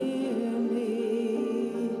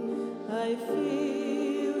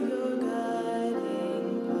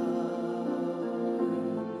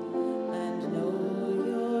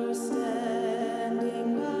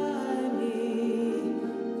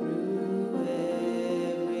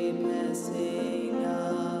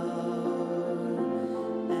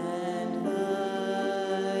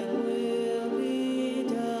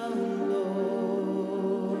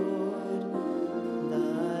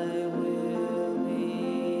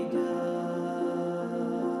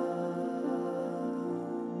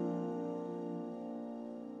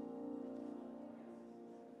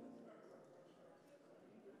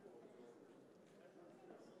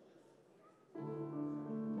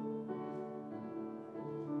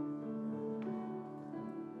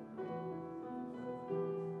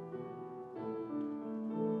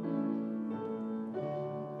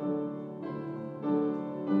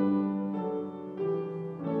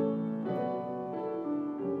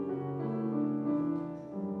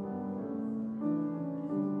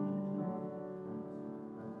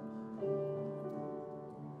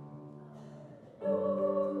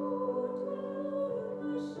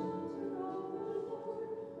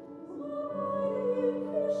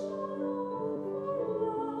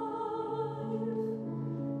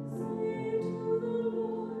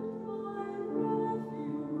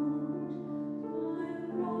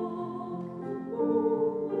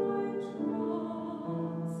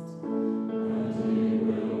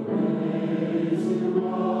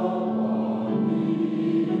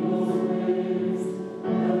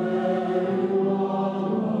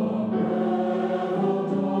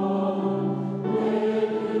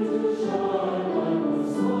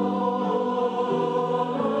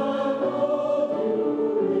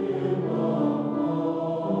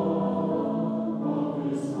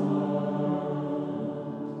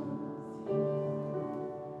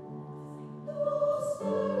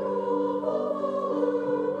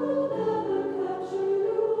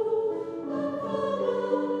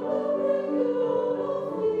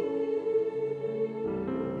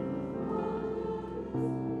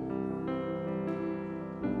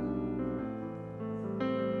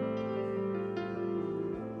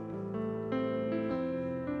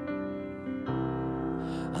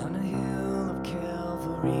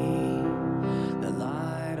Calvary, the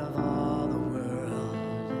light of all the world,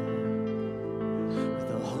 with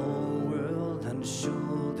the whole world on his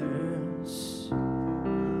shoulders,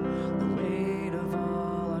 the weight of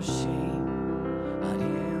all our shame on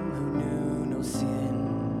him who knew no sin,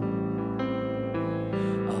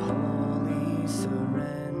 a holy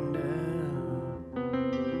surrender.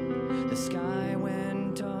 The sky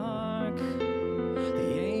went dark,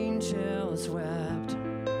 the angels wept,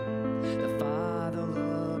 the Father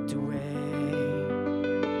looked away.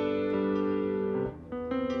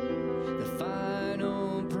 The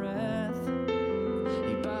final breath,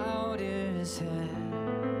 he bowed his head.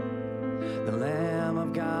 The Lamb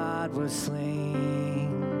of God was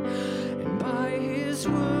slain, and by his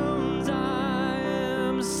wounds I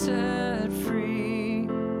am set free,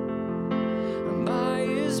 and by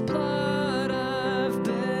his blood I've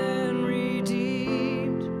been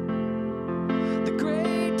redeemed. The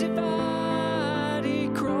great divide he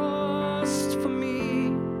crossed for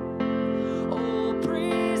me. Oh,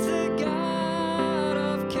 praise the God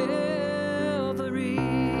of Calvary.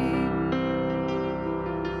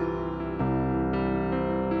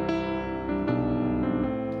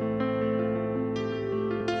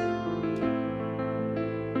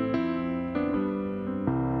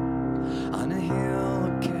 On a hill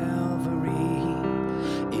of Calvary,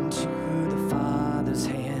 into the Father's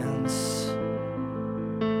hands,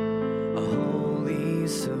 a holy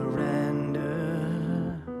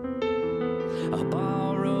surrender, a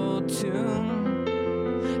borrowed tomb.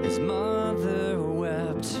 His mother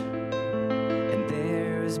wept, and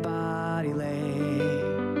there his body lay.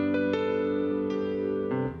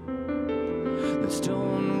 The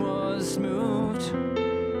stone was moved,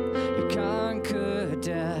 he conquered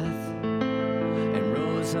death, and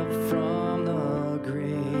rose up from the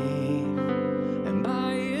grave, and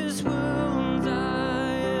by his wounds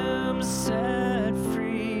I am set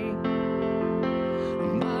free,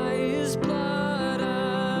 and by his blood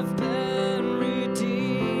I've been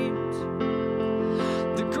redeemed.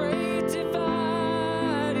 The great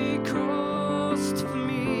divide he crossed for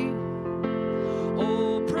me.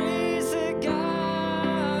 Oh, praise the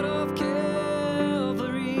God of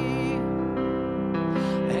Calvary.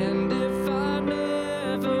 And if I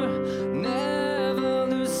never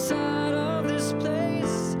lose sight of this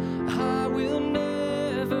place, I will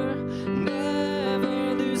never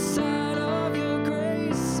lose sight of your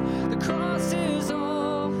grace. The cross is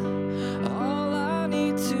all I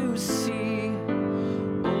need to see.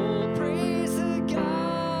 Oh, praise the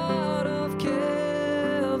God of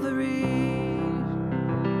Calvary.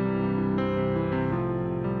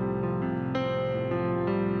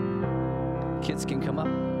 Kids can come up.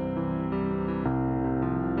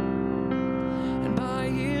 And by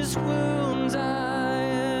his wounds I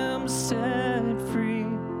am set free,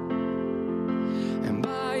 and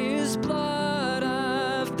by his blood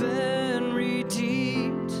I've been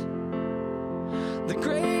redeemed. The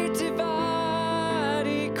great divide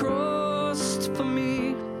he crossed for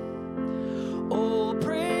me. Oh,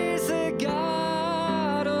 praise the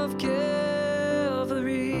God of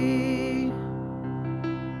Calvary.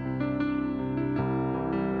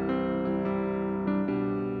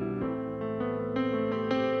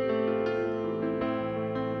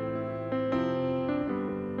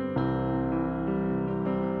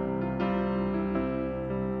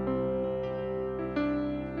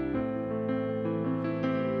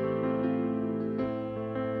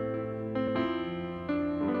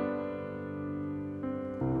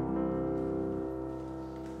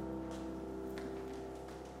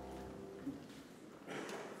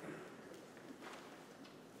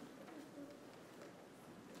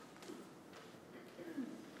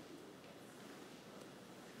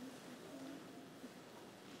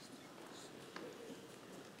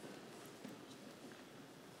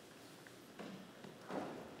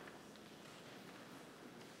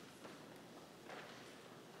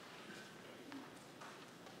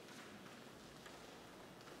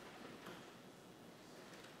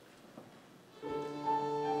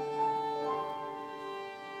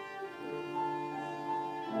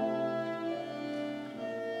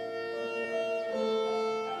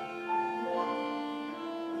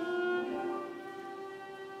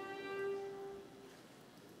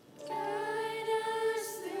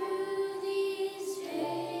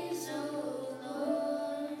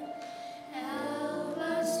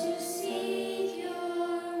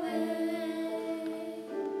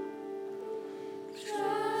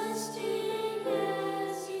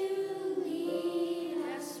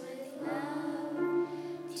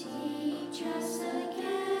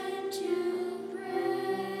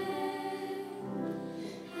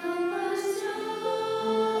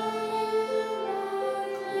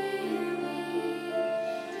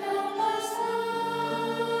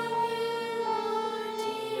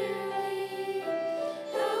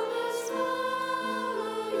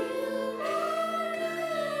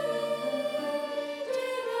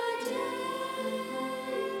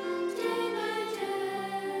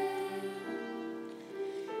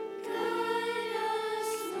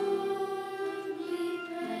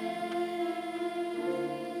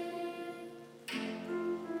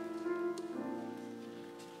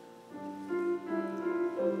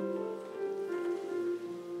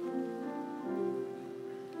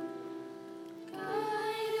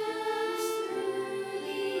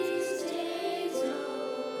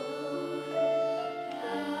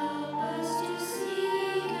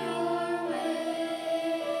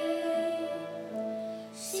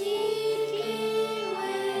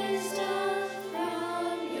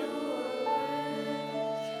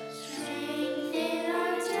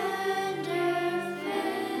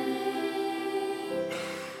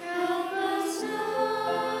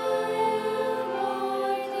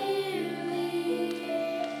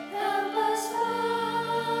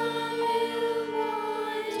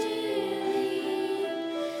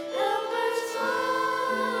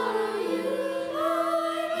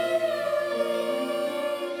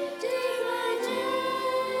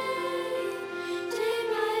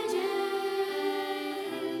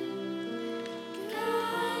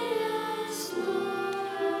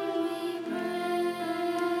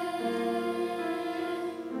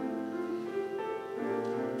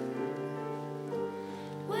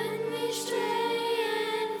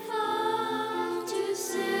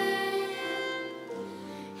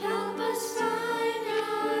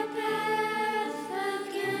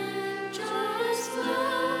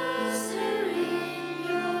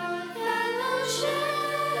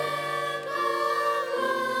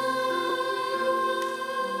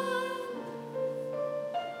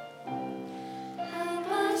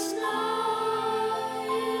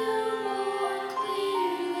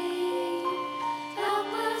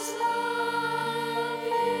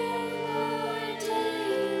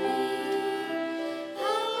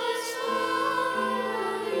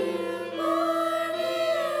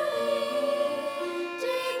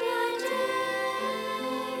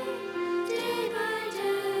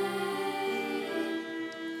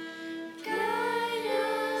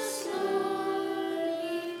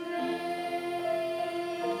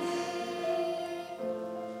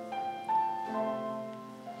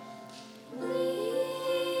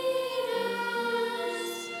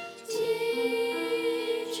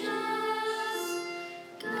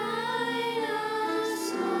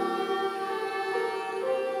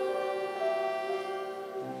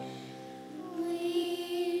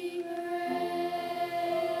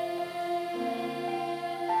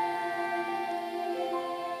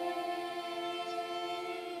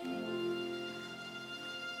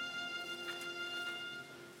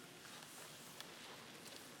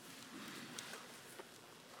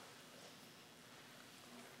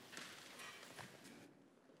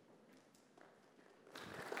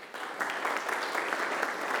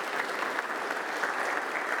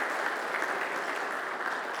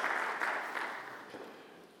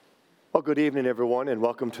 Well, good evening, everyone, and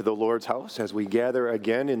welcome to the Lord's house as we gather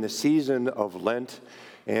again in the season of Lent.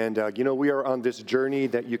 And, we are on this journey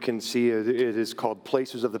that you can see. It is called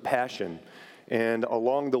Places of the Passion. And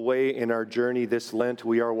along the way in our journey this Lent,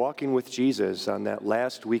 we are walking with Jesus on that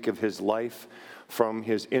last week of his life, from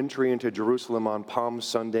his entry into Jerusalem on Palm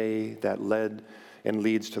Sunday that led and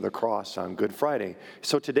leads to the cross on Good Friday.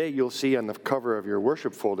 So today you'll see on the cover of your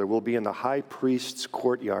worship folder, we'll be in the high priest's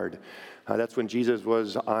courtyard. That's when Jesus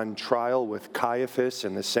was on trial with Caiaphas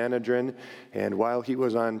and the Sanhedrin. And while he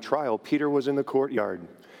was on trial, Peter was in the courtyard.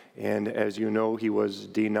 And as you know, he was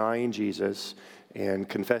denying Jesus and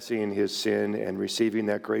confessing his sin and receiving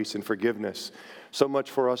that grace and forgiveness. So much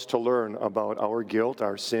for us to learn about our guilt,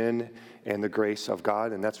 our sin, and the grace of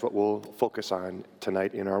God, and that's what we'll focus on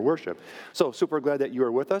tonight in our worship. So super glad that you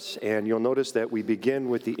are with us, and you'll notice that we begin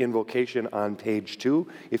with the invocation on page 2.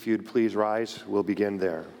 If you'd please rise, we'll begin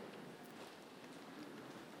there.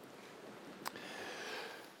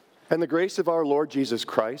 And the grace of our Lord Jesus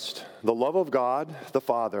Christ, the love of God, the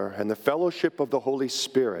Father, and the fellowship of the Holy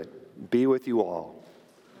Spirit be with you all.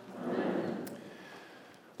 Amen.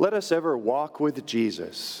 Let us ever walk with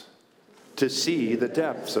Jesus, to see the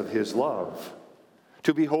depths of his love,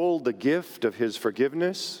 to behold the gift of his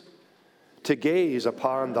forgiveness, to gaze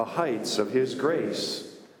upon the heights of his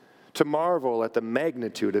grace, to marvel at the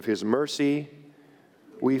magnitude of his mercy.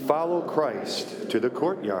 We follow Christ to the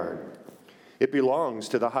courtyard. It belongs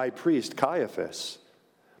to the high priest Caiaphas,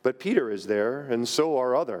 but Peter is there, and so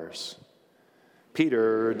are others.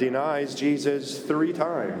 Peter denies Jesus 3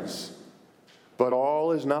 times, but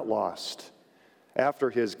all is not lost.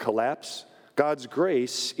 After his collapse, God's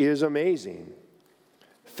grace is amazing.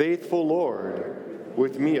 Faithful Lord,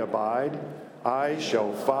 with me abide, I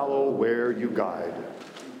shall follow where you guide.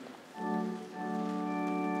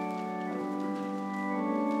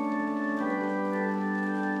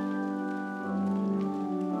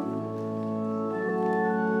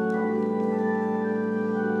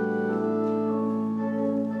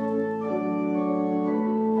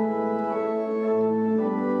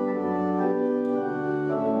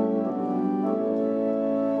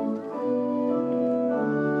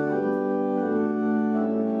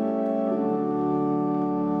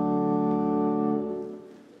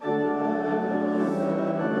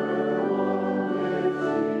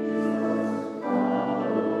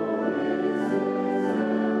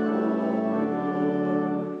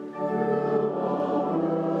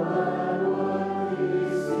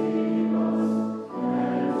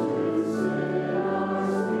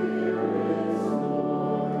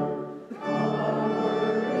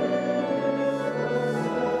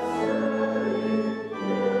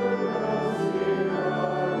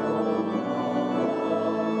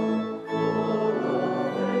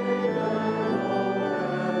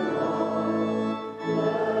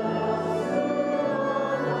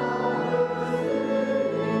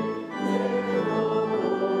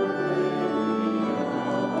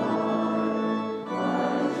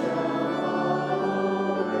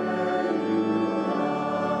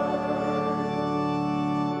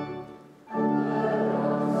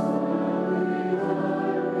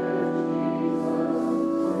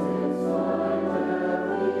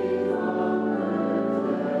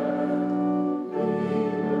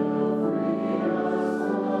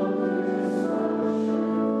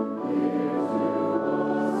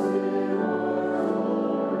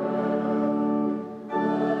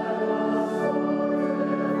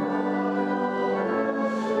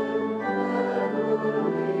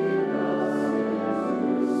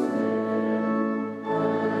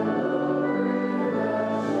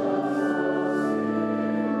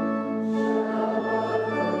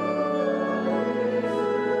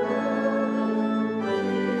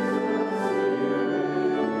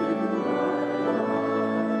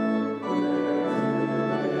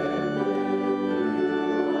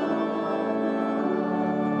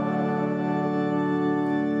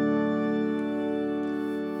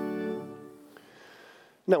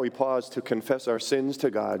 Now we pause to confess our sins to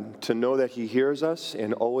God, to know that he hears us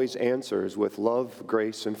and always answers with love,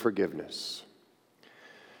 grace, and forgiveness.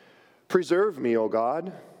 Preserve me, O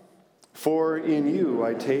God, for in you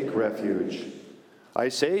I take refuge. I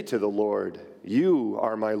say to the Lord, you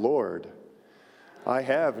are my Lord. I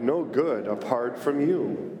have no good apart from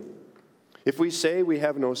you. If we say we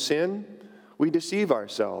have no sin, we deceive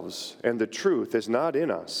ourselves, and the truth is not in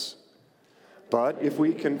us. But if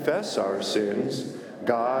we confess our sins,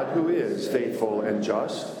 God, who is faithful and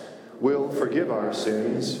just, will forgive our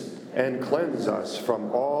sins and cleanse us from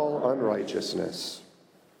all unrighteousness.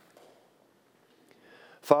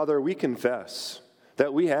 Father, we confess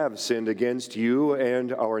that we have sinned against you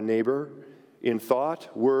and our neighbor in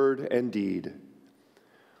thought, word, and deed.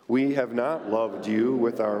 We have not loved you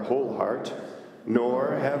with our whole heart,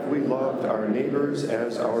 nor have we loved our neighbors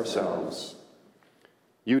as ourselves.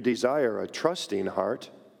 You desire a trusting heart,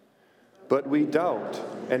 but we doubt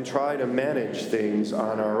and try to manage things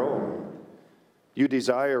on our own. You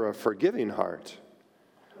desire a forgiving heart,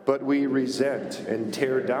 but we resent and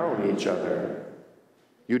tear down each other.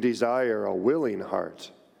 You desire a willing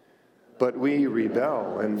heart, but we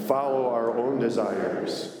rebel and follow our own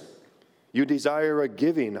desires. You desire a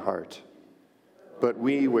giving heart, but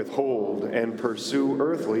we withhold and pursue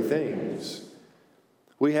earthly things.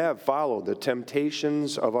 We have followed the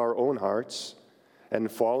temptations of our own hearts and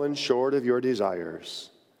fallen short of your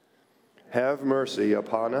desires. Have mercy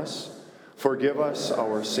upon us, forgive us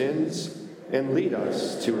our sins, and lead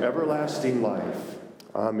us to everlasting life.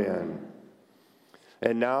 Amen.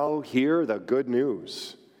 And now hear the good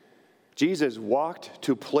news. Jesus walked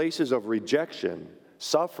to places of rejection,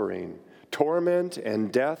 suffering, torment,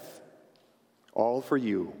 and death, all for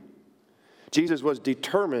you. Jesus was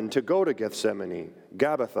determined to go to Gethsemane,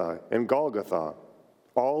 Gabbatha, and Golgotha,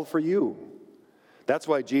 all for you. That's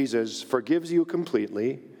why Jesus forgives you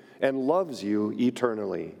completely and loves you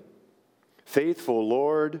eternally. Faithful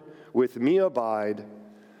Lord, with me abide,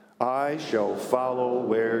 I shall follow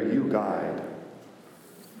where you guide.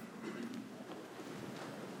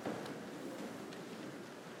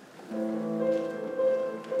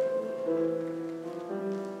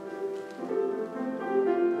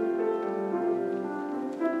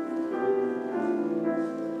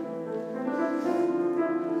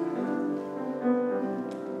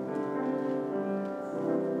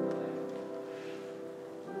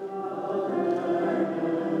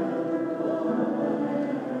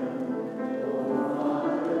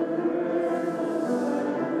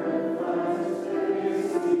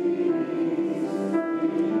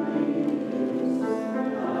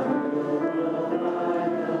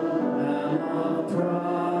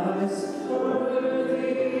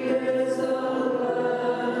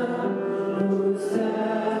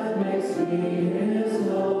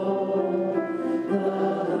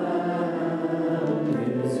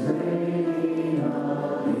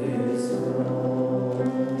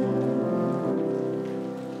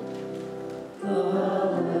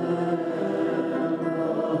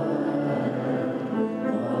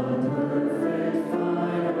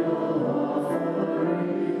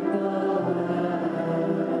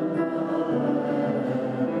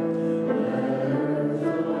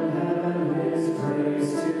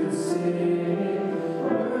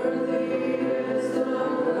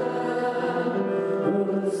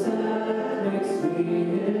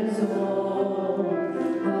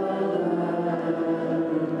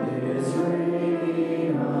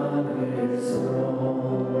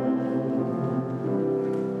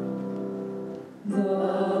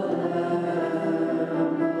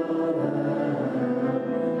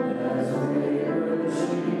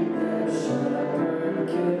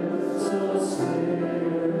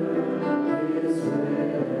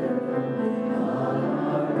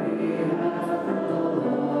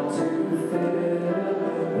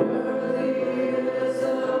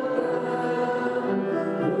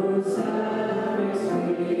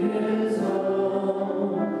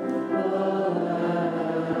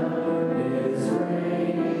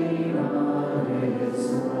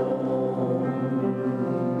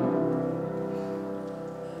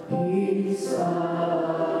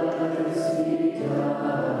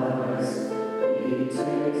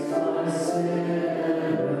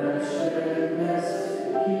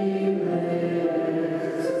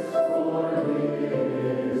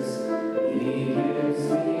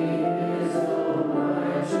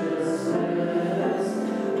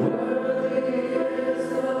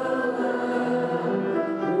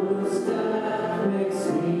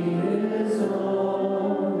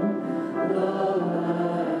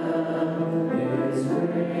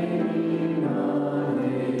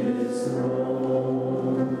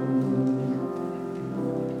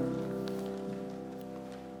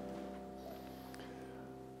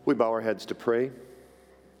 We bow our heads to pray.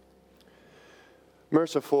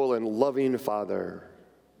 Merciful and loving Father,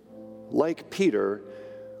 like Peter,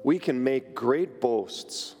 we can make great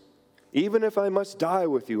boasts. Even if I must die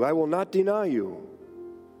with you, I will not deny you.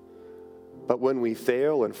 But when we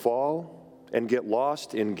fail and fall and get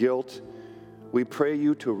lost in guilt, we pray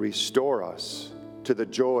you to restore us to the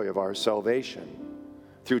joy of our salvation.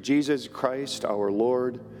 Through Jesus Christ our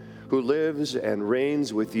Lord, who lives and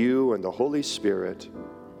reigns with you and the Holy Spirit,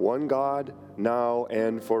 one God, now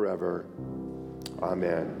and forever.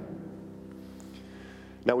 Amen.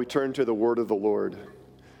 Now we turn to the word of the Lord.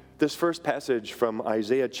 This first passage from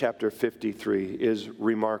Isaiah chapter 53 is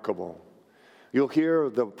remarkable. You'll hear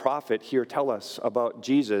the prophet here tell us about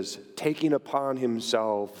Jesus taking upon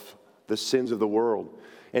himself the sins of the world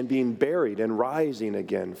and being buried and rising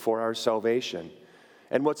again for our salvation.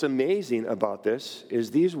 And what's amazing about this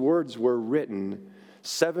is these words were written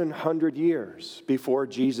 700 years before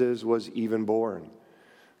Jesus was even born.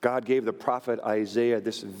 God gave the prophet Isaiah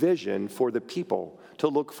this vision for the people to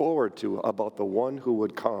look forward to about the one who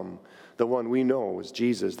would come, the one we know is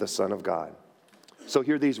Jesus, the Son of God. So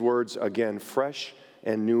hear these words again, fresh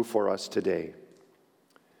and new for us today.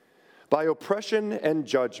 By oppression and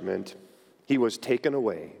judgment he was taken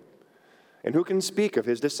away. And who can speak of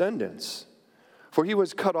his descendants? For he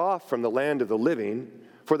was cut off from the land of the living.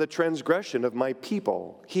 For the transgression of my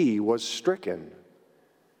people he was stricken.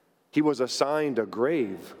 He was assigned a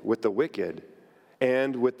grave with the wicked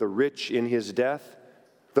and with the rich in his death,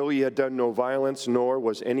 though he had done no violence, nor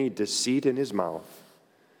was any deceit in his mouth.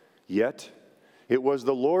 Yet it was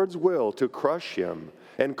the Lord's will to crush him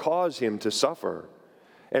and cause him to suffer.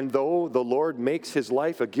 And though the Lord makes his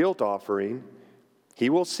life a guilt offering, he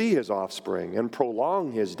will see his offspring and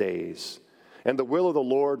prolong his days, and the will of the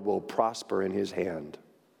Lord will prosper in his hand.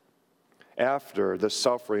 After the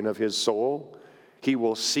suffering of his soul, he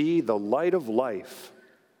will see the light of life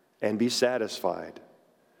and be satisfied.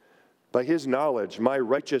 By his knowledge, my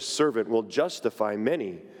righteous servant will justify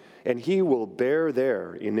many, and he will bear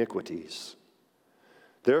their iniquities.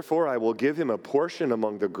 Therefore, I will give him a portion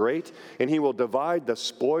among the great, and he will divide the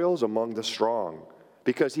spoils among the strong,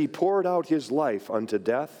 because he poured out his life unto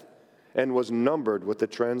death and was numbered with the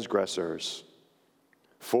transgressors.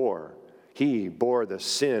 For he bore the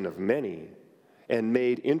sin of many and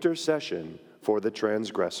made intercession for the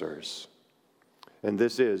transgressors. And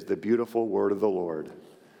this is the beautiful word of the Lord.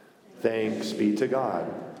 Thanks be to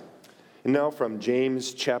God. And now from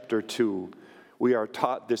James chapter 2, we are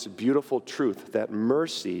taught this beautiful truth that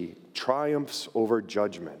mercy triumphs over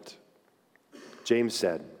judgment. James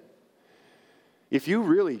said, if you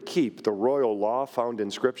really keep the royal law found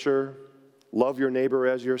in Scripture, love your neighbor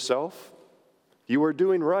as yourself, you are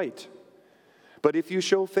doing right. But if you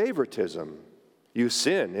show favoritism, you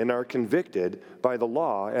sin and are convicted by the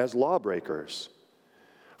law as lawbreakers.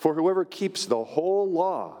 For whoever keeps the whole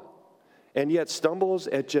law and yet stumbles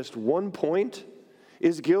at just one point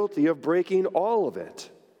is guilty of breaking all of it.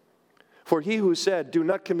 For he who said, do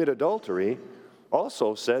not commit adultery,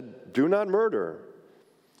 also said, do not murder.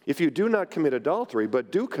 If you do not commit adultery,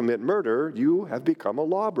 but do commit murder, you have become a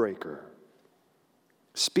lawbreaker.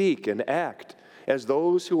 Speak and act as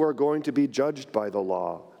those who are going to be judged by the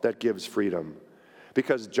law that gives freedom,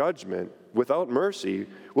 because judgment without mercy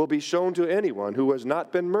will be shown to anyone who has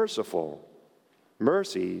not been merciful.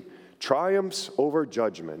 Mercy triumphs over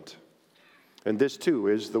judgment. And this too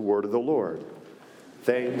is the word of the Lord.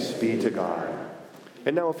 Thanks be to God.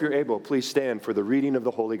 And now, if you're able, please stand for the reading of the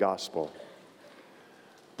Holy Gospel.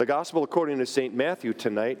 The Gospel according to St. Matthew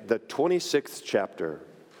tonight, the 26th chapter.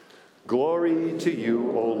 Glory to you,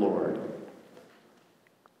 O Lord.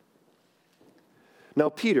 Now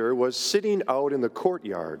Peter was sitting out in the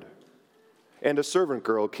courtyard, and a servant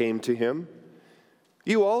girl came to him.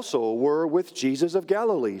 You also were with Jesus of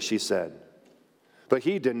Galilee, she said. But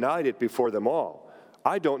he denied it before them all.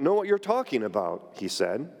 I don't know what you're talking about, he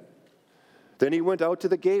said. Then he went out to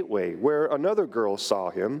the gateway, where another girl saw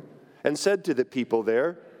him, and said to the people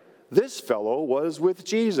there, this fellow was with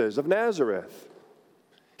Jesus of Nazareth.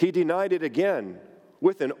 He denied it again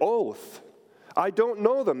with an oath. I don't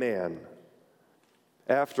know the man.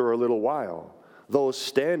 After a little while, those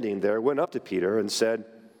standing there went up to Peter and said,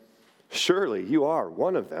 surely you are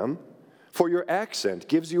one of them, for your accent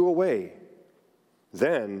gives you away.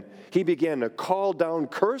 Then he began to call down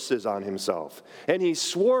curses on himself, and he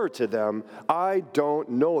swore to them, I don't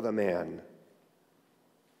know the man.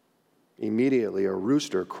 Immediately a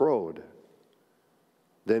rooster crowed.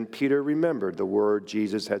 Then Peter remembered the word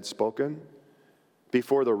Jesus had spoken.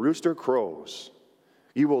 Before the rooster crows,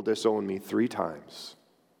 you will disown me 3 times.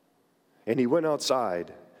 And he went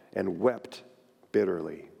outside and wept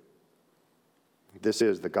bitterly. This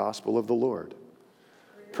is the gospel of the Lord.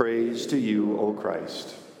 Praise to you, O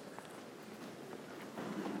Christ.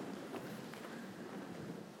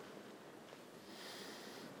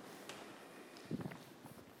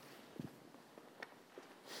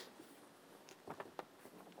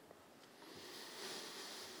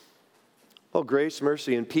 Well, grace,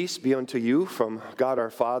 mercy, and peace be unto you from God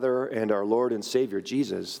our Father and our Lord and Savior,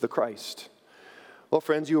 Jesus the Christ. Well,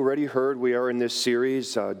 friends, you already heard we are in this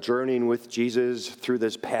series, journeying with Jesus through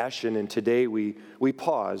this passion, and today we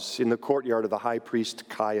pause in the courtyard of the high priest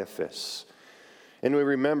Caiaphas. And we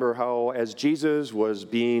remember how as Jesus was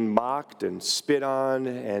being mocked and spit on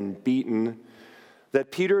and beaten,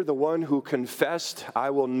 that Peter, the one who confessed,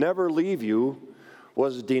 "I will never leave you,"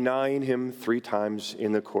 was denying him 3 times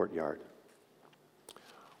in the courtyard.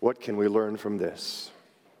 What can we learn from this?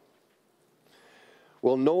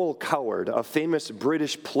 Well, Noel Coward, a famous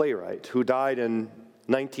British playwright who died in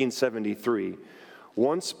 1973,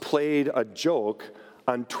 once played a joke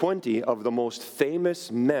on 20 of the most famous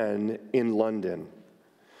men in London.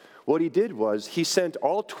 What he did was he sent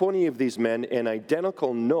all 20 of these men an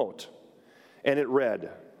identical note, and it read,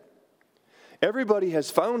 "Everybody has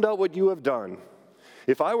found out what you have done.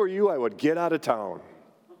 If I were you, I would get out of town."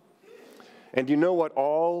 And you know what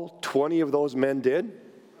all 20 of those men did?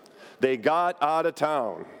 They got out of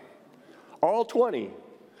town. All 20.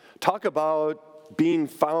 Talk about being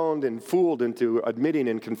found and fooled into admitting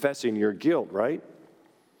and confessing your guilt, right?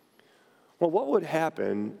 Well, what would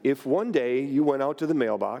happen if one day you went out to the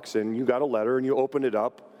mailbox and you got a letter and you opened it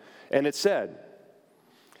up and it said,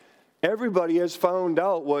 "Everybody has found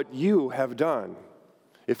out what you have done.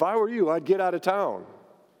 If I were you, I'd get out of town."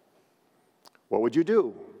 What would you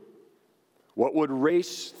do? What would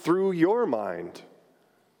race through your mind?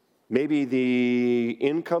 Maybe the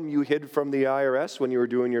income you hid from the IRS when you were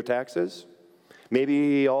doing your taxes?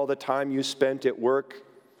 Maybe all the time you spent at work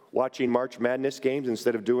watching March Madness games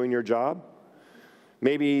instead of doing your job?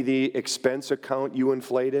 Maybe the expense account you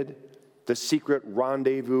inflated, the secret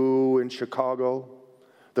rendezvous in Chicago,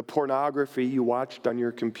 the pornography you watched on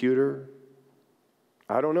your computer?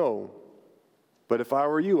 I don't know, but if I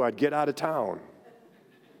were you, I'd get out of town.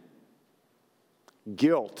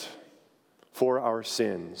 Guilt for our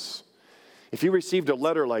sins. If you received a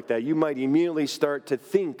letter like that, you might immediately start to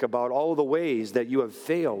think about all the ways that you have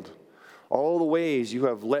failed, all the ways you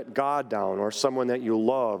have let God down or someone that you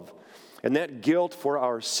love. And that guilt for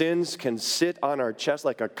our sins can sit on our chest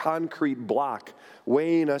like a concrete block,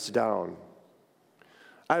 weighing us down.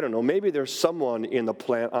 I don't know, maybe there's someone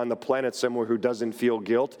on the planet somewhere who doesn't feel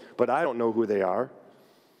guilt, but I don't know who they are.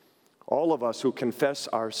 All of us who confess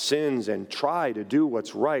our sins and try to do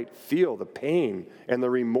what's right feel the pain and the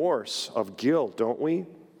remorse of guilt, don't we?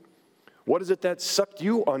 What is it that sucked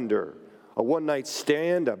you under? A one-night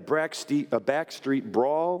stand, a backstreet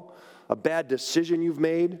brawl, a bad decision you've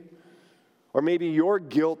made? Or maybe your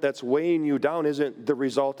guilt that's weighing you down isn't the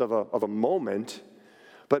result of a moment,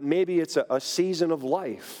 but maybe it's a season of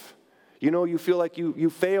life. You know, you feel like you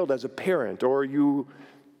failed as a parent, or you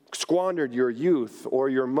squandered your youth or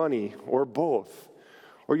your money or both,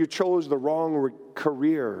 or you chose the wrong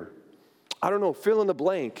career. I don't know, fill in the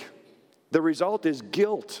blank. The result is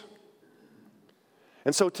guilt.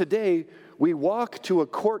 And so today we walk to a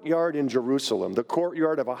courtyard in Jerusalem, the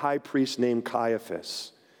courtyard of a high priest named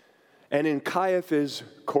Caiaphas. And in Caiaphas'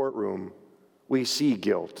 courtroom, we see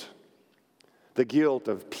guilt. The guilt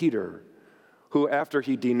of Peter, who after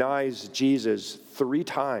he denies Jesus 3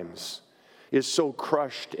 times, is so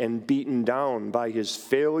crushed and beaten down by his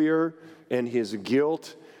failure and his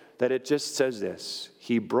guilt that it just says this: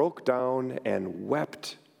 he broke down and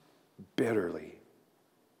wept bitterly.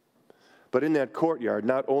 But in that courtyard,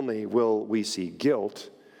 not only will we see guilt,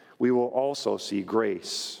 we will also see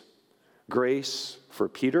grace. Grace for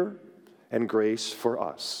Peter and grace for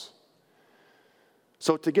us.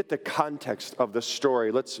 So to get the context of the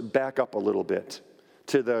story, let's back up a little bit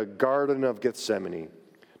to the Garden of Gethsemane.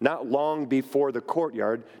 Not long before the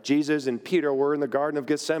courtyard, Jesus and Peter were in the Garden of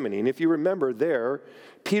Gethsemane. And if you remember there,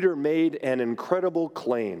 Peter made an incredible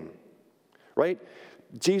claim, right?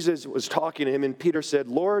 Jesus was talking to him, and Peter said,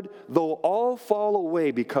 "Lord, though all fall away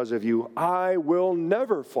because of you, I will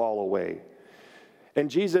never fall away." And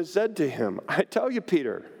Jesus said to him, "I tell you,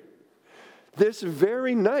 Peter, this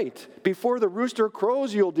very night, before the rooster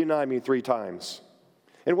crows, you'll deny me 3 times.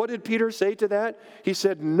 And what did Peter say to that? He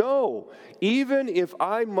said, "No, even if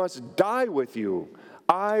I must die with you,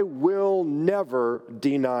 I will never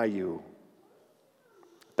deny you."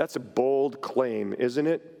 That's a bold claim, isn't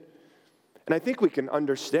it? And I think we can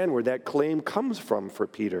understand where that claim comes from for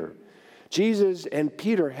Peter. Jesus and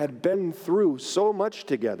Peter had been through so much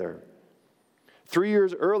together. 3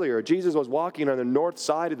 years earlier, Jesus was walking on the north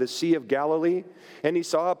side of the Sea of Galilee, and he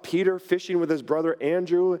saw Peter fishing with his brother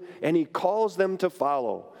Andrew, and he calls them to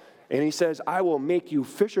follow. And he says, "I will make you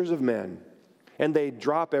fishers of men." And they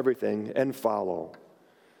drop everything and follow.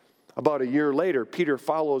 About a year later, Peter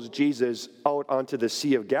follows Jesus out onto the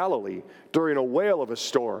Sea of Galilee during a whale of a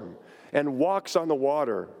storm and walks on the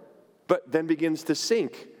water, but then begins to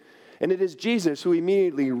sink. And it is Jesus who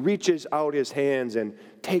immediately reaches out his hands and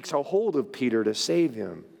takes a hold of Peter to save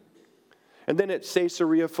him. And then at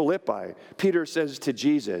Caesarea Philippi, Peter says to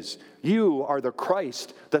Jesus, "You are the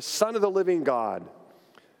Christ, the Son of the living God."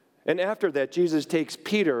 And after that, Jesus takes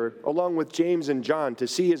Peter, along with James and John, to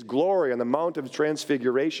see his glory on the Mount of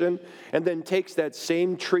Transfiguration, and then takes that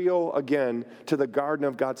same trio again to the Garden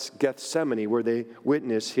of Gethsemane, where they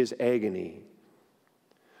witness his agony.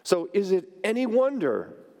 So is it any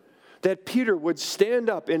wonder that Peter would stand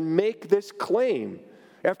up and make this claim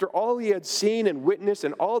after all he had seen and witnessed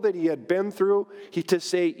and all that he had been through, to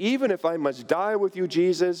say, "Even if I must die with you,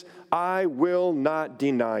 Jesus, I will not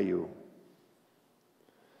deny you"?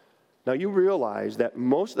 Now you realize that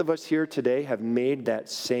most of us here today have made that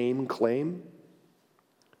same claim.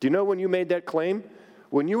 Do you know when you made that claim?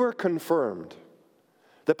 When you were confirmed,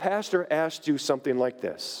 the pastor asked you something like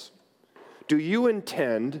this: "Do you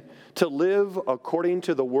intend to live according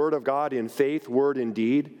to the Word of God in faith, word, and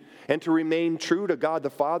deed, and to remain true to God the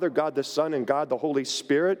Father, God the Son, and God the Holy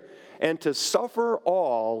Spirit, and to suffer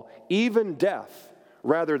all, even death,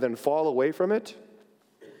 rather than fall away from it?"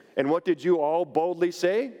 And what did you all boldly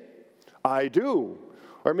say? "I do."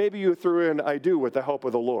 Or maybe you threw in, "I do," with the help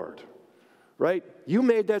of the Lord. Right? You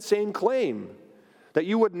made that same claim, that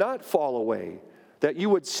you would not fall away, that you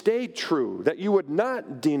would stay true, that you would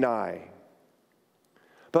not deny.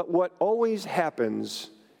 But what always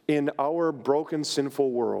happens in our broken,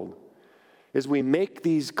 sinful world is we make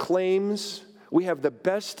these claims, we have the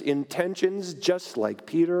best intentions, just like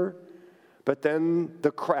Peter, but then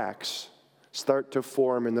the cracks start to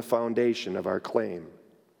form in the foundation of our claim.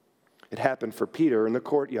 It happened for Peter in the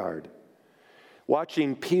courtyard.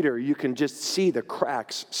 Watching Peter, you can just see the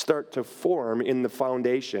cracks start to form in the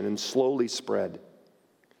foundation and slowly spread.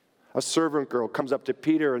 A servant girl comes up to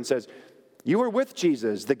Peter and says, "You were with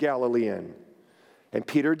Jesus, the Galilean." And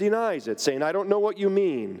Peter denies it, saying, "I don't know what you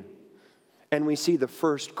mean." And we see the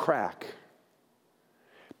first crack.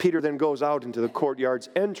 Peter then goes out into the courtyard's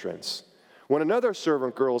entrance when another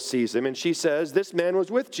servant girl sees him, and she says, "This man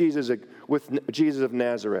was with Jesus of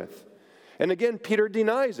Nazareth." And again, Peter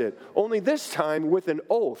denies it, only this time with an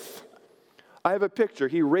oath. I have a picture.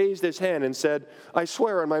 He raised his hand and said, "I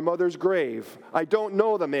swear on my mother's grave, I don't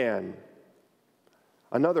know the man."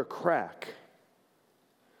 Another crack.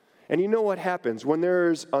 And you know what happens? When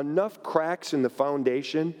there's enough cracks in the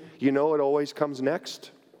foundation, you know it always comes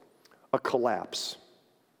next? A collapse.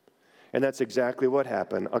 And that's exactly what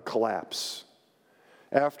happened, a collapse.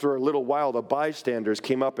 After a little while, the bystanders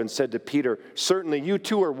came up and said to Peter, "Certainly you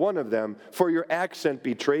too are one of them, for your accent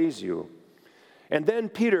betrays you." And then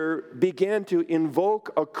Peter began to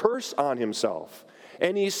invoke a curse on himself.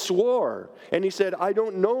 And he swore, and he said, "I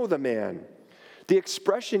don't know the man." The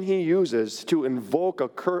expression he uses to invoke a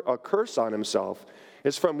curse on himself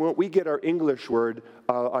is from what we get our English word,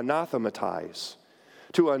 anathematize.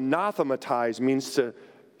 To anathematize means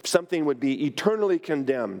something would be eternally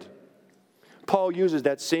condemned. Paul uses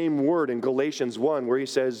that same word in Galatians 1, where he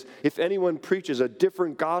says, "If anyone preaches a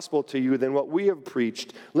different gospel to you than what we have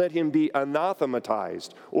preached, let him be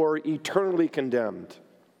anathematized," or eternally condemned.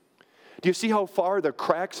 Do you see how far the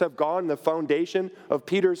cracks have gone in the foundation of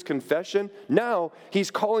Peter's confession? Now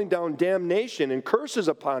he's calling down damnation and curses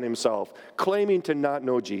upon himself, claiming to not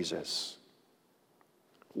know Jesus.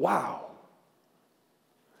 Wow.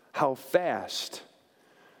 How fast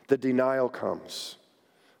the denial comes.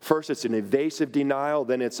 First, it's an evasive denial,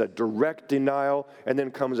 then it's a direct denial, and then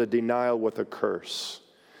comes a denial with a curse.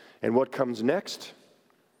 And what comes next?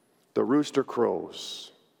 The rooster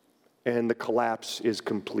crows, and the collapse is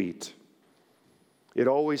complete. It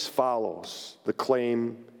always follows the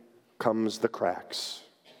claim comes the cracks.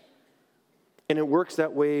 And it works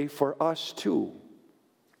that way for us too.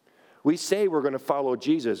 We say we're going to follow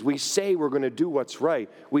Jesus. We say we're going to do what's right.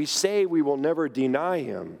 We say we will never deny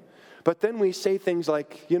him. But then we say things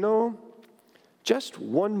like, just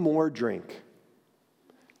one more drink.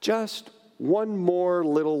 Just one more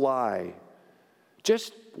little lie.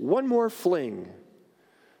 Just one more fling.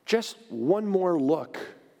 Just one more look.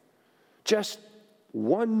 Just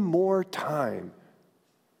one more time.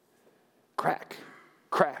 Crack,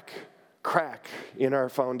 crack, crack in our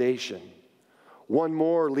foundation. One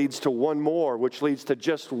more leads to one more, which leads to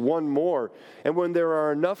just one more. And when there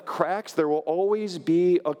are enough cracks, there will always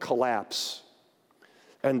be a collapse.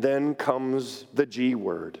 And then comes the G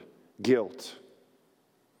word, guilt.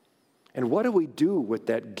 And what do we do with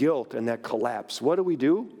that guilt and that collapse? What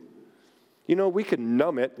do? We can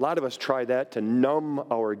numb it. A lot of us try that, to numb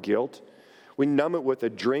our guilt. We numb it with a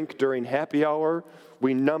drink during happy hour.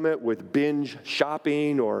 We numb it with binge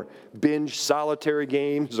shopping or binge solitary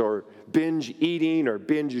games or binge eating or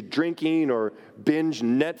binge drinking or binge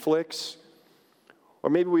Netflix. Or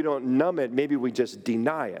maybe we don't numb it, maybe we just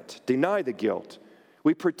deny it, deny the guilt.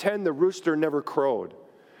 We pretend the rooster never crowed.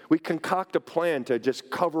 We concoct a plan to just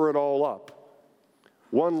cover it all up.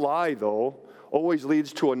 One lie, though, always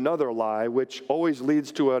leads to another lie, which always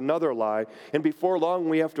leads to another lie. And before long,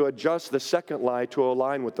 we have to adjust the second lie to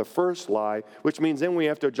align with the first lie, which means then we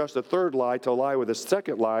have to adjust the third lie to align with the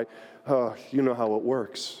second lie. You know how it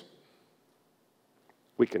works.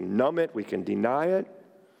 We can numb it, we can deny it,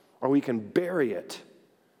 or we can bury it.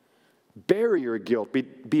 Bury your guilt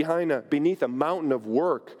beneath a mountain of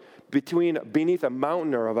work, beneath a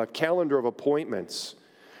mountain or of a calendar of appointments.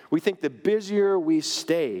 We think the busier we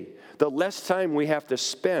stay, the less time we have to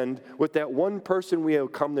spend with that one person we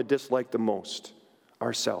have come to dislike the most,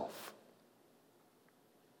 ourselves.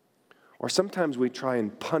 Or sometimes we try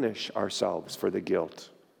and punish ourselves for the guilt.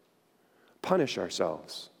 Punish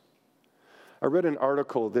ourselves. I read an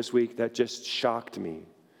article this week that just shocked me.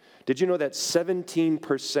 Did you know that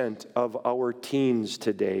 17% of our teens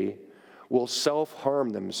today will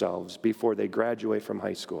self-harm themselves before they graduate from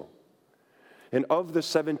high school? And of the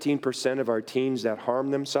 17% of our teens that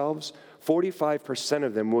harm themselves, 45%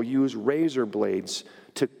 of them will use razor blades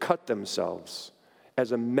to cut themselves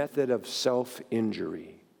as a method of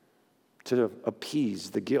self-injury, to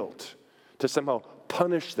appease the guilt, to somehow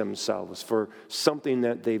punish themselves for something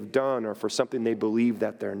that they've done or for something they believe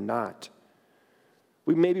that they're not.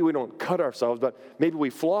 Maybe we don't cut ourselves, but maybe we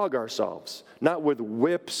flog ourselves, not with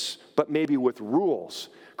whips, but maybe with rules.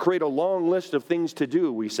 Create a long list of things to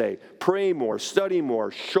do, we say. Pray more, study more,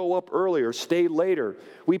 show up earlier, stay later.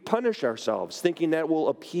 We punish ourselves, thinking that will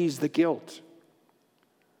appease the guilt.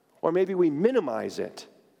 Or maybe we minimize it.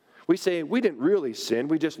 We say, we didn't really sin,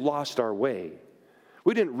 we just lost our way.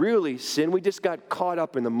 We didn't really sin, we just got caught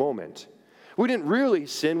up in the moment. We didn't really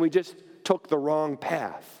sin, we just took the wrong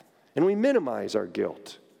path. And we minimize our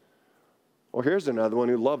guilt. Or here's another one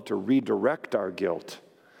who loved to redirect our guilt.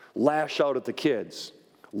 Lash out at the kids.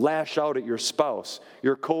 Lash out at your spouse,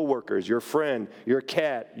 your coworkers, your friend, your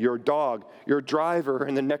cat, your dog, your driver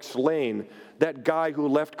in the next lane, that guy who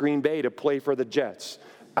left Green Bay to play for the Jets.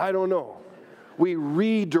 I don't know. We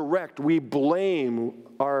redirect, we blame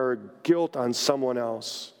our guilt on someone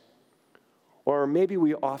else. Or maybe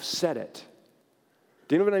we offset it.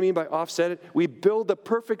 Do you know what I mean by offset it? We build the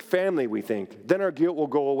perfect family, we think. Then our guilt will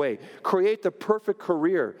go away. Create the perfect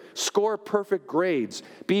career. Score perfect grades.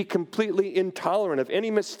 Be completely intolerant of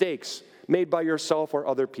any mistakes made by yourself or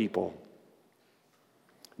other people.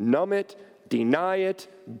 Numb it, deny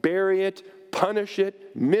it, bury it, punish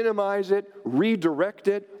it, minimize it, redirect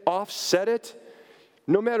it, offset it.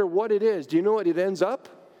 No matter what it is, do you know what it ends up?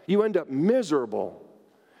 You end up miserable.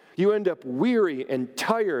 You end up weary and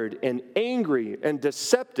tired and angry and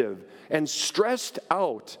deceptive and stressed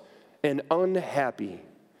out and unhappy.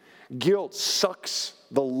 Guilt sucks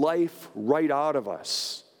the life right out of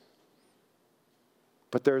us.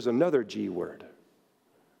 But there's another G word,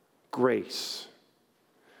 grace.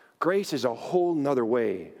 Grace is a whole nother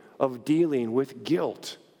way of dealing with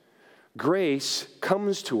guilt. Grace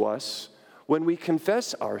comes to us when we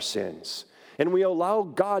confess our sins and we allow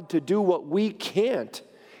God to do what we can't.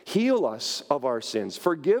 Heal us of our sins,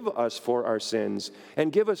 forgive us for our sins,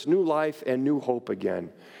 and give us new life and new hope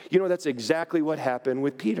again. You know, that's exactly what happened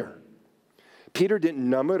with Peter. Peter didn't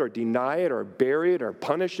numb it or deny it or bury it or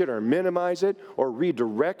punish it or minimize it or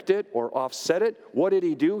redirect it or offset it. What did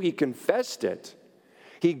he do? He confessed it.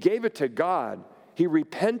 He gave it to God. He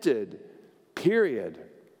repented, period.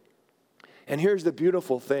 And here's the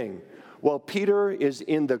beautiful thing. While Peter is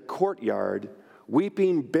in the courtyard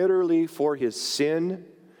weeping bitterly for his sin,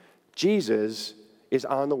 Jesus is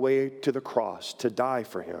on the way to the cross to die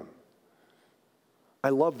for him. I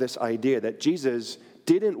love this idea that Jesus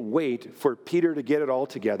didn't wait for Peter to get it all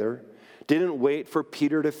together, didn't wait for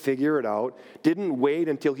Peter to figure it out, didn't wait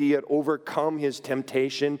until he had overcome his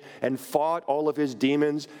temptation and fought all of his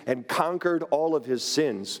demons and conquered all of his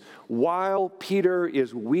sins. While Peter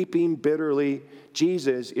is weeping bitterly,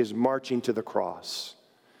 Jesus is marching to the cross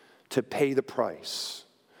to pay the price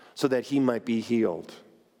so that he might be healed.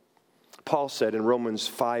 Paul said in Romans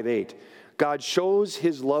 5:8, God shows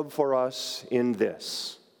his love for us in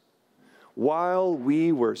this. While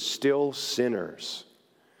we were still sinners,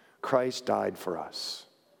 Christ died for us.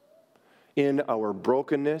 In our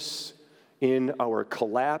brokenness, in our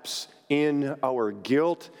collapse, in our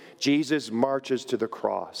guilt, Jesus marches to the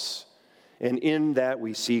cross. And in that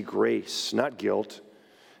we see grace, not guilt.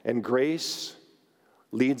 And grace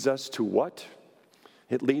leads us to what?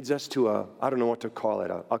 It leads us to I don't know what to call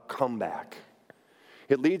it, a comeback.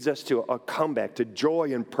 It leads us to a comeback, to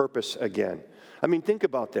joy and purpose again. I mean, think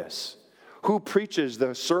about this. Who preaches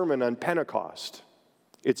the sermon on Pentecost?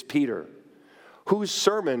 It's Peter. Whose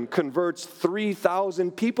sermon converts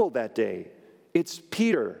 3,000 people that day? It's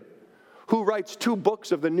Peter. Who writes 2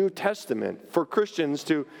 books of the New Testament for Christians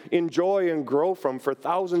to enjoy and grow from for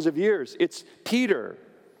thousands of years? It's Peter.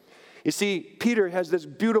 You see, Peter has this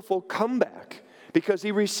beautiful comeback because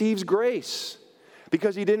he receives grace.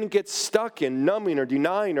 Because he didn't get stuck in numbing or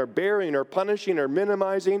denying or burying or punishing or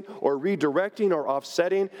minimizing or redirecting or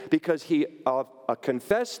offsetting. Because he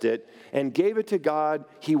confessed it and gave it to God,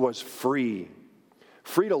 he was free.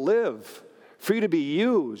 Free to live, free to be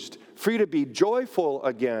used, free to be joyful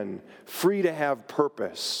again, free to have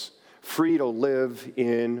purpose, free to live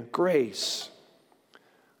in grace.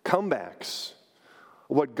 Comebacks,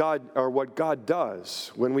 what God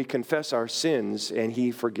does when we confess our sins and he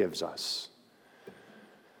forgives us.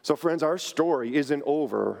 So friends, our story isn't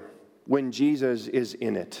over when Jesus is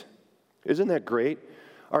in it. Isn't that great?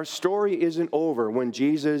 Our story isn't over when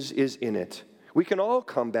Jesus is in it. We can all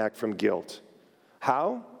come back from guilt.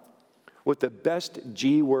 How? With the best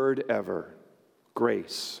G word ever,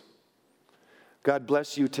 grace. God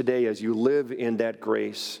bless you today as you live in that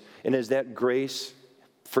grace, and as that grace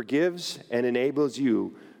forgives and enables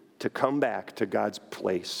you to come back to God's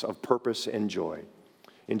place of purpose and joy.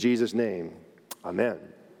 In Jesus' name, amen.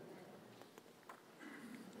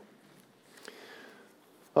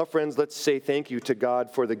 Well, friends, let's say thank you to God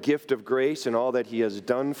for the gift of grace and all that he has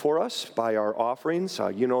done for us by our offerings.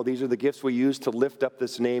 These are the gifts we use to lift up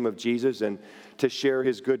this name of Jesus and to share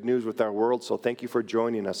his good news with our world. So thank you for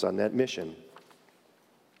joining us on that mission.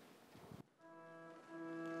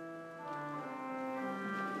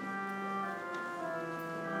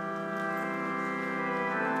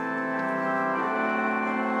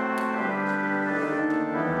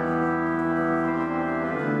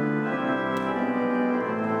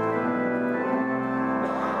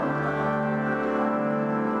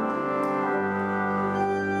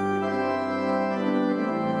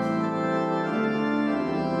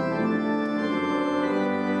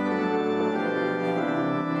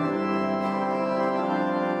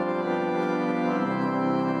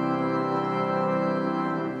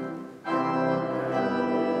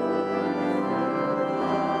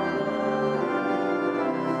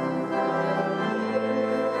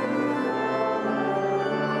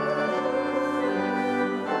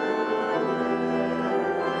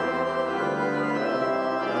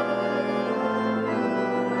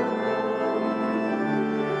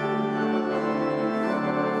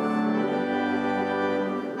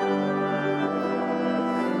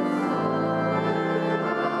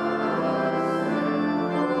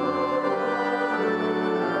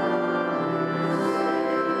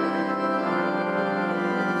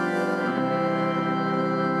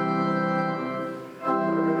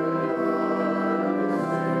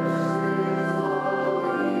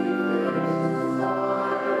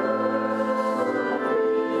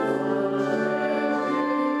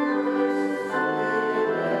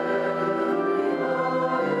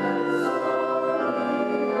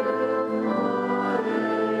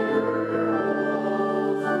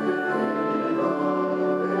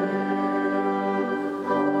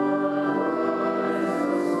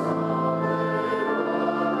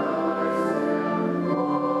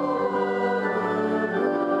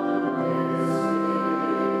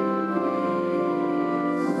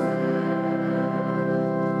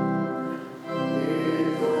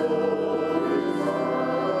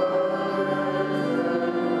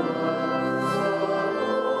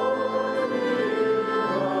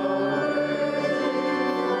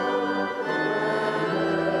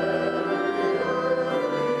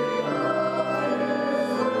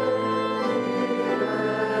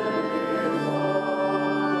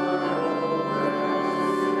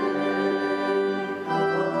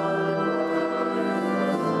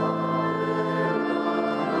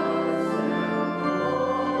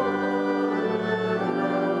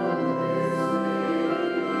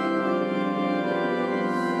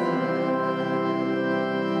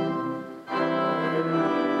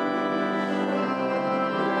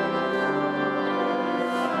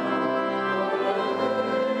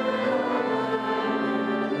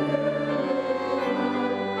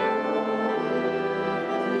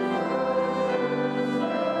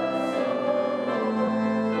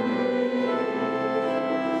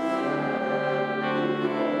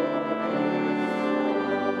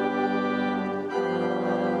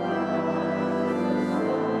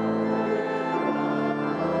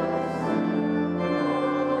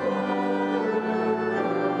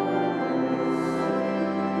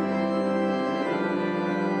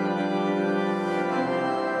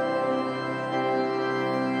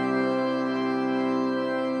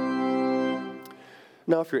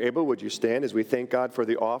 Now, if you're able, would you stand as we thank God for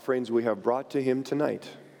the offerings we have brought to him tonight?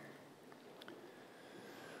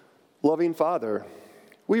 Loving Father,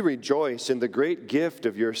 we rejoice in the great gift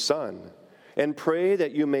of your Son and pray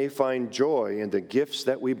that you may find joy in the gifts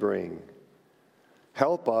that we bring.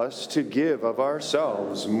 Help us to give of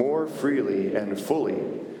ourselves more freely and fully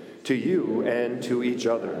to you and to each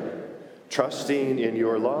other, trusting in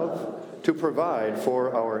your love to provide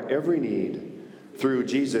for our every need. Through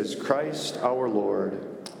Jesus Christ our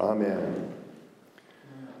Lord. Amen.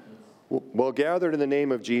 Well, gathered in the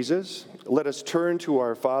name of Jesus, let us turn to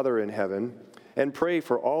our Father in heaven and pray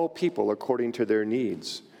for all people according to their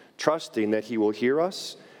needs, trusting that he will hear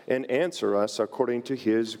us and answer us according to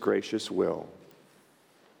his gracious will.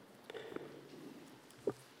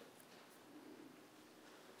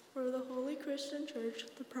 For the Holy Christian Church,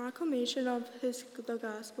 the proclamation of the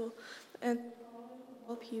gospel, and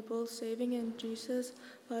all people saving in Jesus,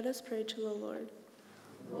 let us pray to the Lord.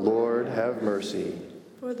 Lord, have mercy.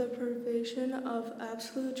 For the provision of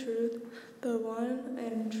absolute truth, the one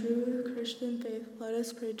and true Christian faith, let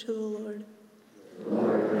us pray to the Lord.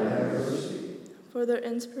 Lord, have mercy. For the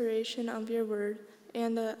inspiration of your word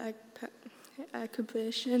and the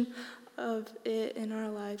accomplishment of it in our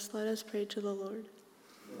lives, let us pray to the Lord.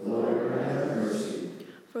 Lord, have mercy.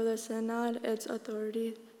 For the synod, its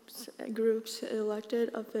authority groups,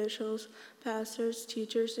 elected officials, pastors,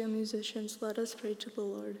 teachers, and musicians, let us pray to the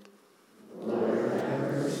Lord. Lord, have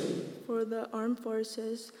mercy. For the armed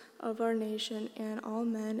forces of our nation and all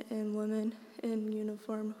men and women in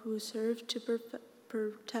uniform who serve to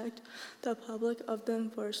protect the public of the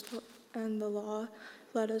enforcement and the law,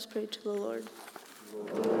 let us pray to the Lord.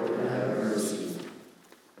 Lord, have mercy.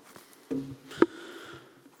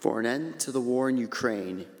 For an end to the war in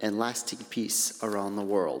Ukraine and lasting peace around the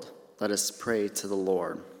world, let us pray to the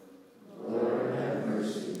Lord. Lord, have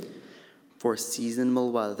mercy. For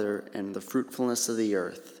seasonable weather and the fruitfulness of the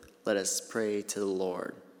earth, let us pray to the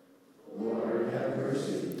Lord. Lord, have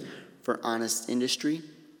mercy. For honest industry,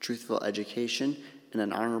 truthful education, and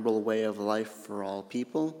an honorable way of life for all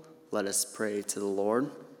people, let us pray to the Lord.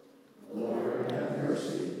 Lord, have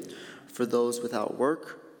mercy. For those without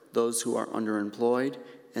work, those who are underemployed,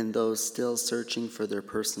 and those still searching for their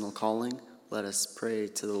personal calling, let us pray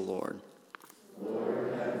to the Lord.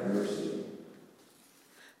 Lord, have mercy.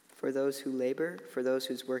 For those who labor, for those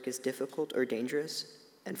whose work is difficult or dangerous,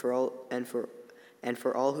 and for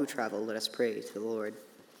all who travel, let us pray to the Lord.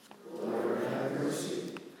 Lord, have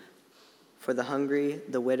mercy. For the hungry,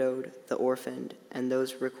 the widowed, the orphaned, and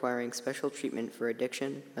those requiring special treatment for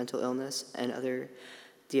addiction, mental illness, and other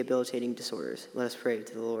debilitating disorders, let us pray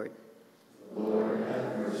to the Lord. Lord,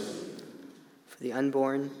 have mercy. For the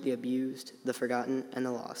unborn, the abused, the forgotten, and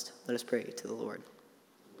the lost, let us pray to the Lord.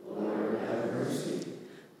 Lord, have mercy.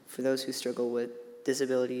 For those who struggle with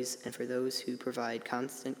disabilities and for those who provide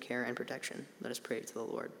constant care and protection, let us pray to the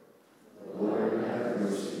Lord. Lord, have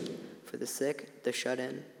mercy. For the sick, the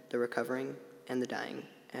shut-in, the recovering, and the dying,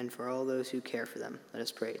 and for all those who care for them, let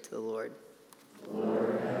us pray to the Lord.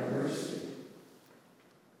 Lord, have mercy.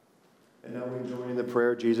 And now we join in the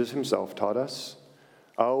prayer Jesus himself taught us.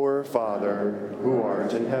 Our Father, who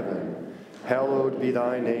art in heaven, hallowed be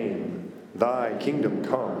thy name. Thy kingdom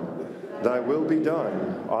come, thy will be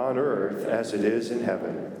done on earth as it is in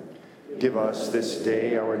heaven. Give us this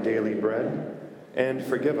day our daily bread, and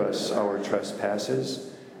forgive us our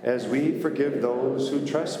trespasses, as we forgive those who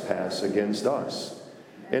trespass against us.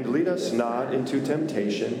 And lead us not into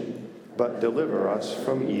temptation, but deliver us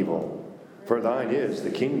from evil. For thine is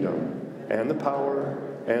the kingdom, and the power,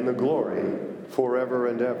 and the glory, forever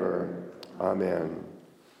and ever. Amen.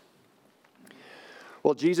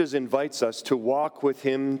 Well, Jesus invites us to walk with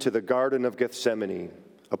him to the Garden of Gethsemane,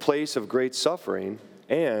 a place of great suffering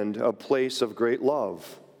and a place of great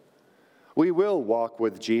love. We will walk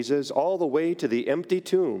with Jesus all the way to the empty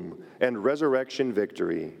tomb and resurrection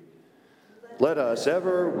victory. Let us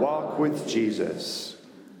ever walk with Jesus.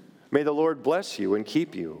 May the Lord bless you and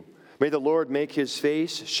keep you. May the Lord make his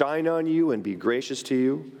face shine on you and be gracious to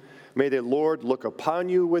you. May the Lord look upon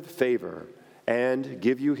you with favor and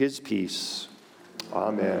give you his peace.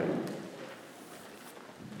 Amen.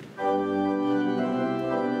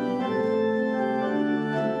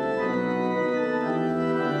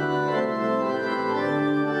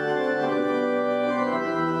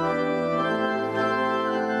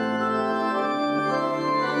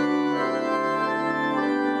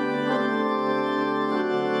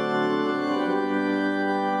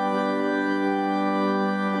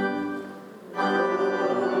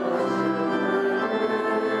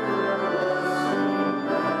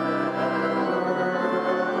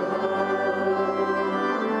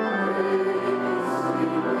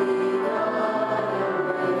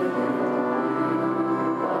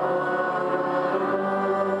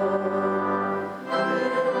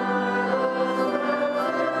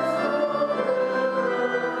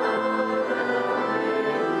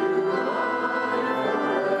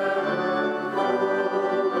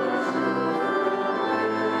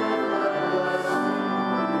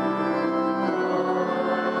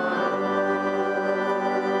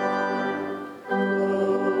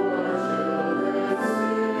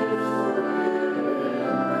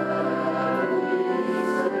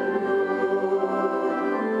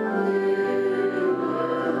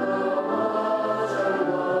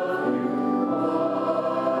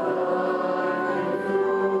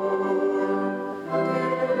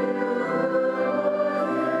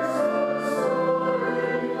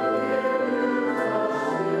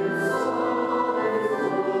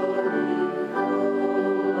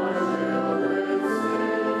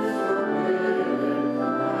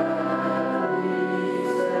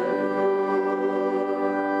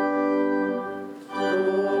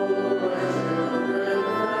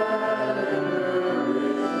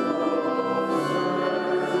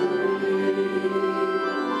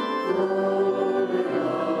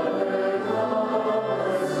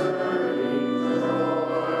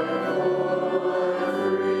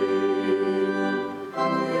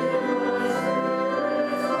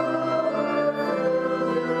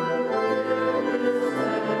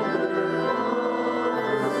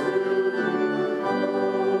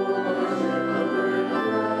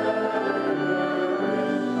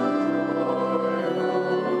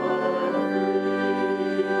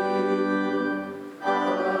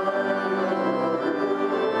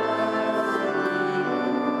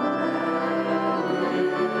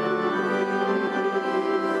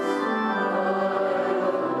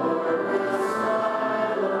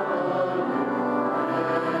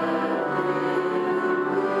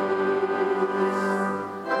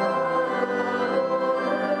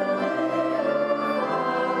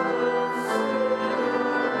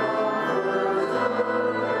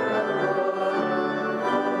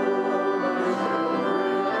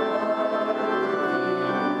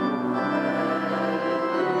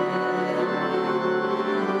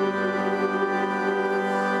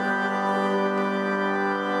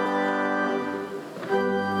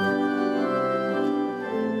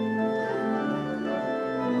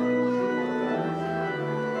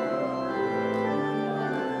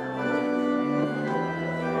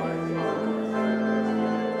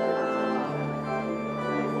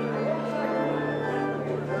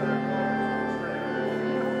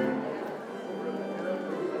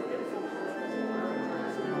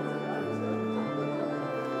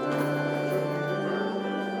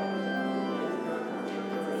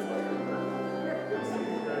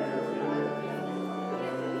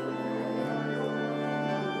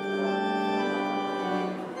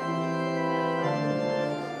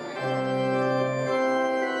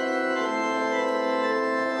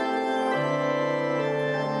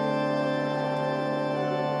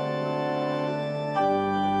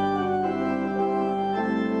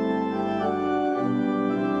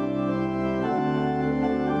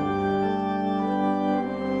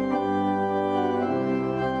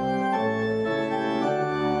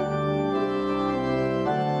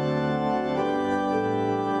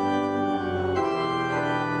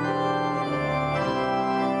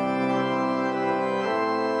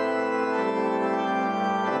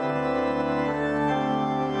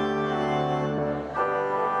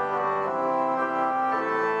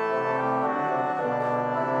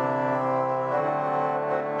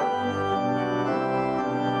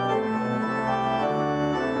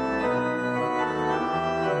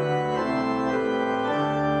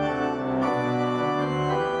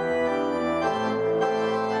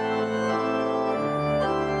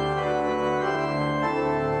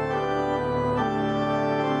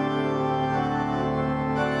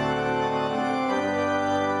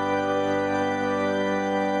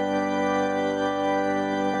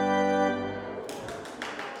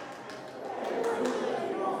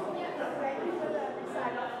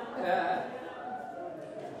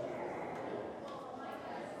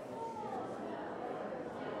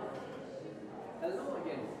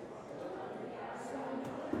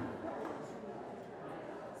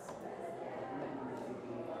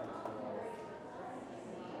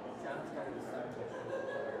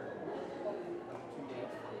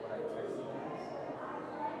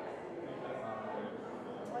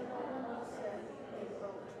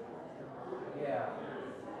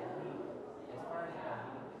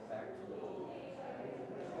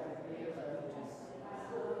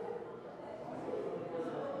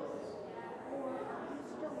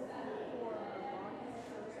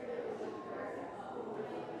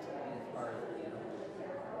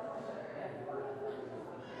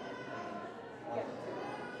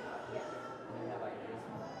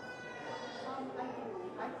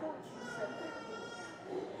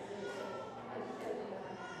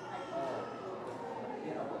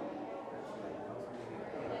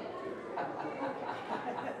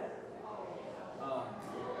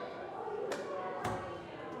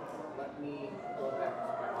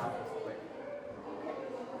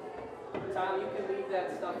 Tom, you can leave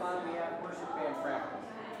that stuff on. We have worship band practice.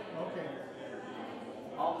 Okay.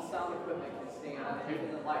 All the sound equipment can stay on, even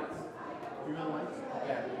the lights. Even the lights?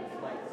 Yeah, lights.